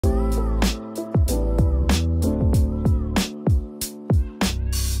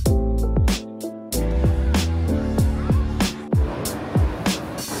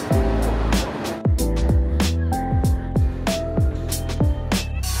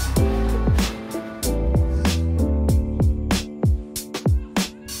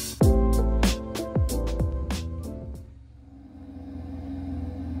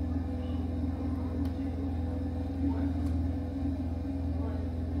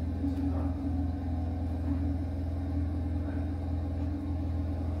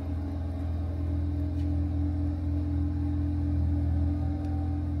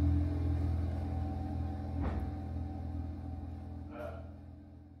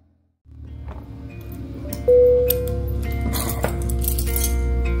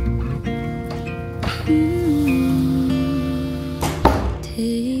Take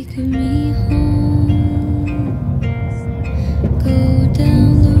me home, go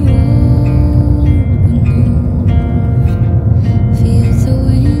down the road we know. Feel the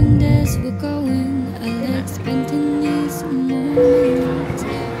wind as we're going. I like spending these moments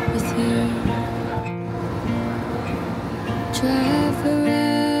with you. Drive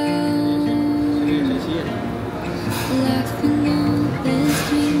around, laughing all best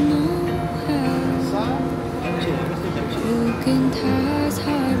we know how. Broken tires,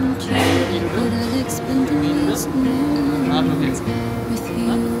 hard and true, but I like spending these moments with you.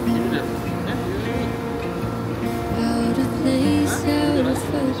 Out of place, out of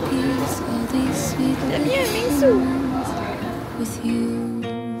focus, all these sweet moments with you.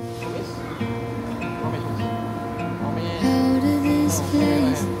 Out of this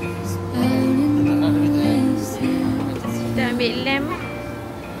place, out in the oasis. Kita ambil lem.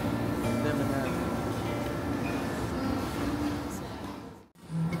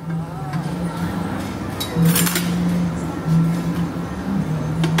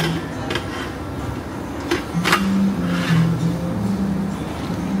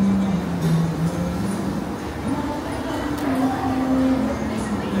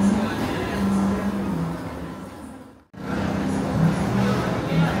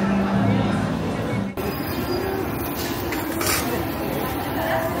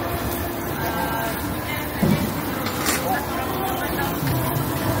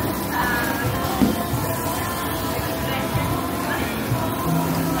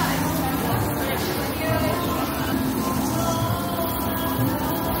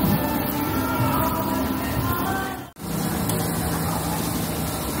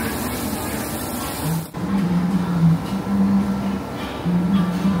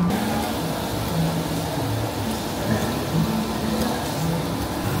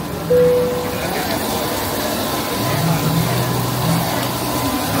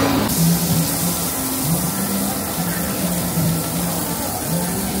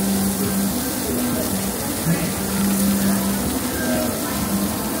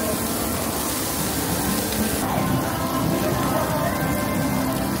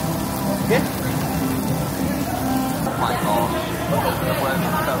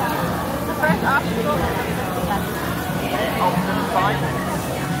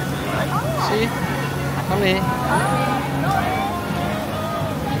 See? Come here.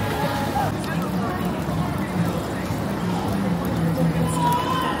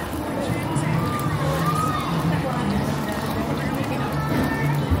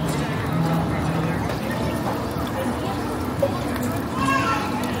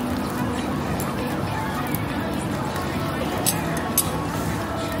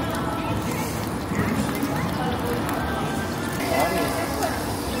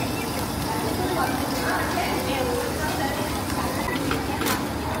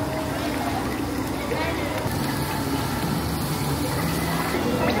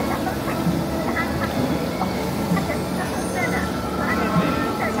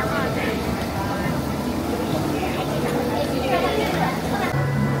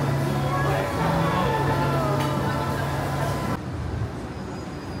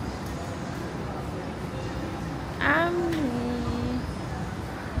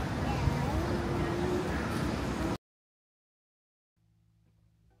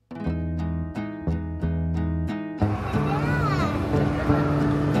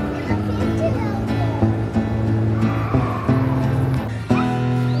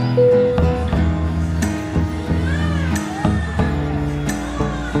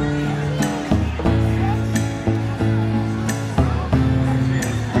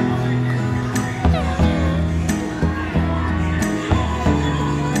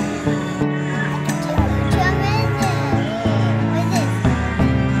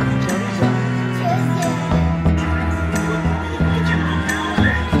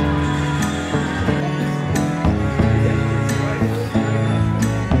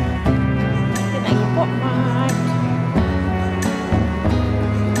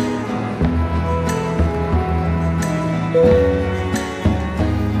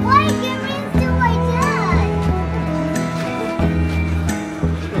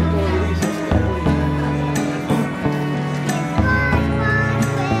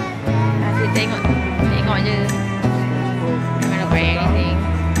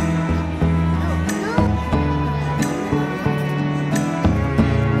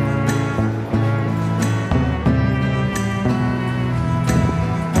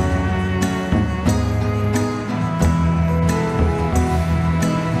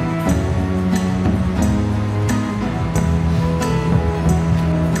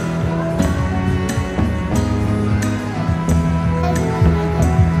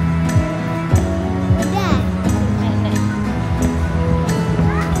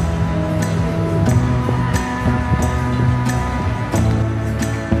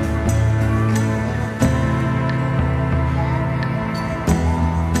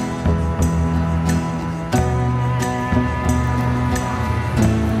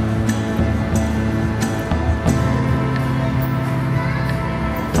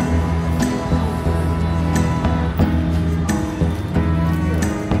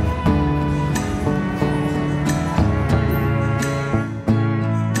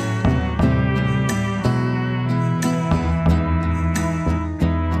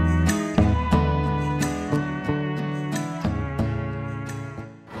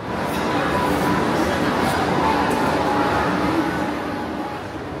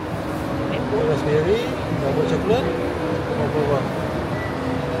 Raspberry, double chocolate, pavlova.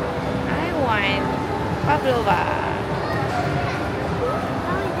 I want pavlova.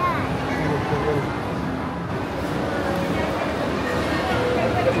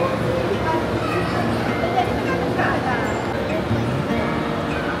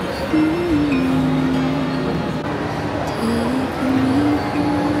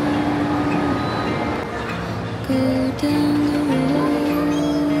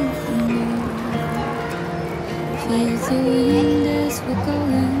 Feel the wind as we're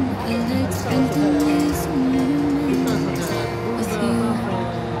going. I like spending these moments with you.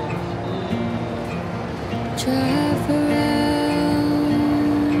 Drive around,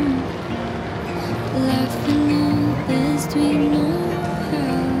 laughing all best we know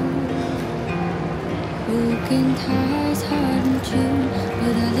how. Broken hearts hardened you,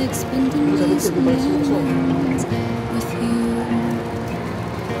 but I like spending these moments with you.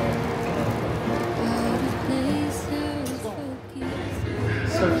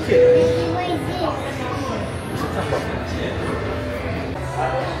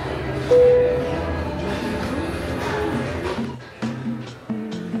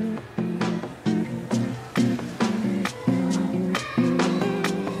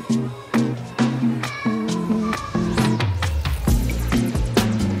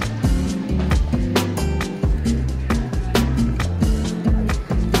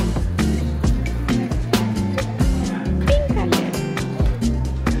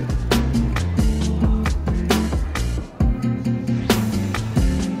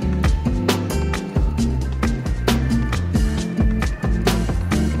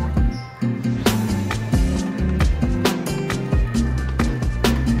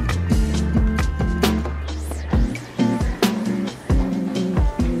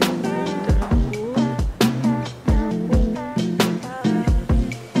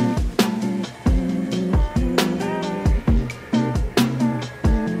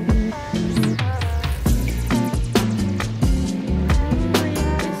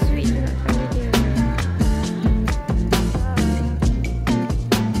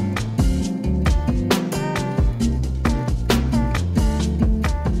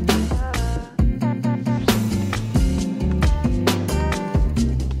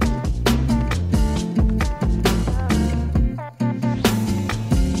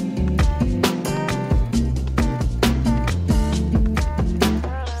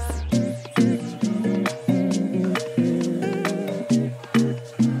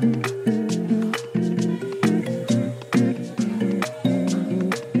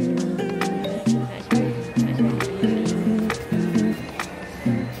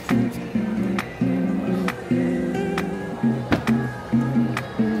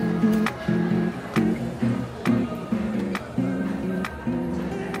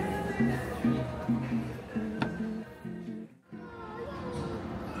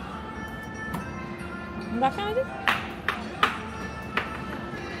 Belakang aja.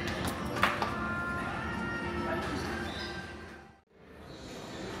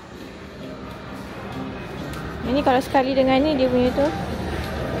 Ini kalau sekali dengan ni dia punya tu.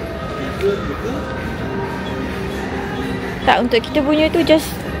 Tak, untuk kita punya tu just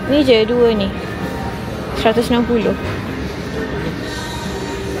ni je, dua ni. 160.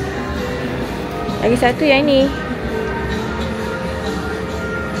 Lagi satu yang ni.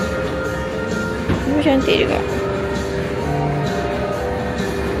 Ini cantik juga.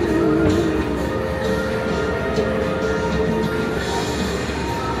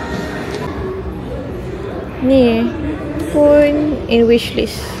 Ni pun in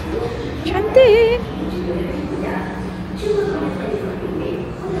wishlist. Cantik.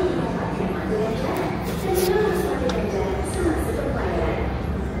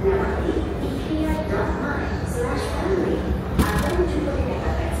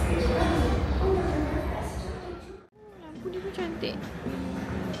 Lampu dia pun cantik.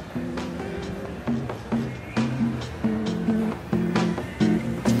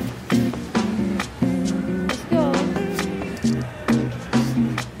 Let's go.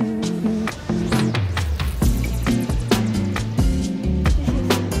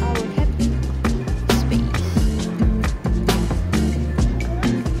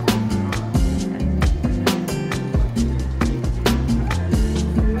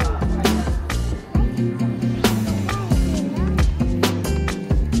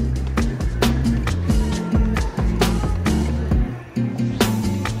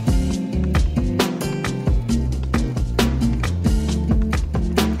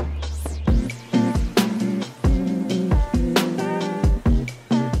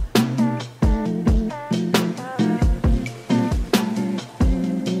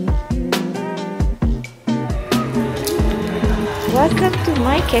 Welcome to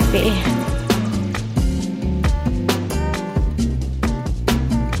my cafe.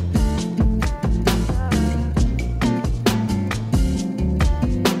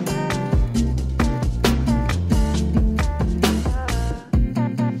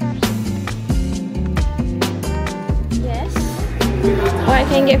 Yes. What I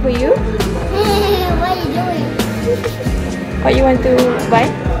can get for you? What are you doing? What you want to buy?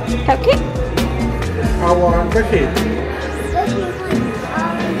 Cupcake? I want coffee.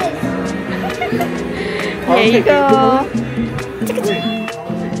 Here you go.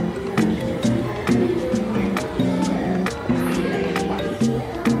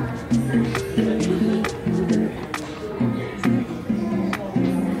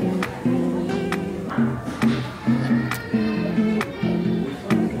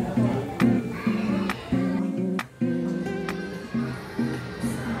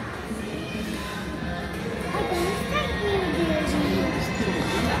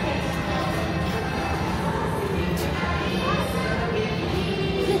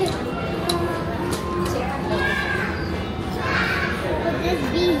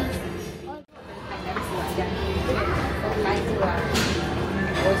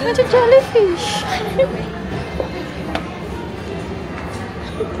 Macam jellyfish.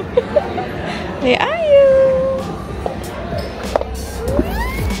 Where are you?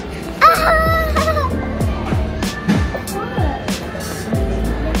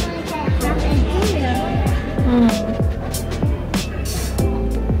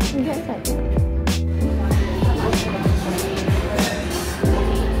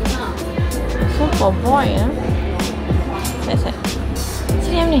 So for boy, ya.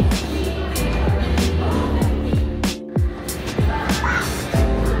 Sini, ni.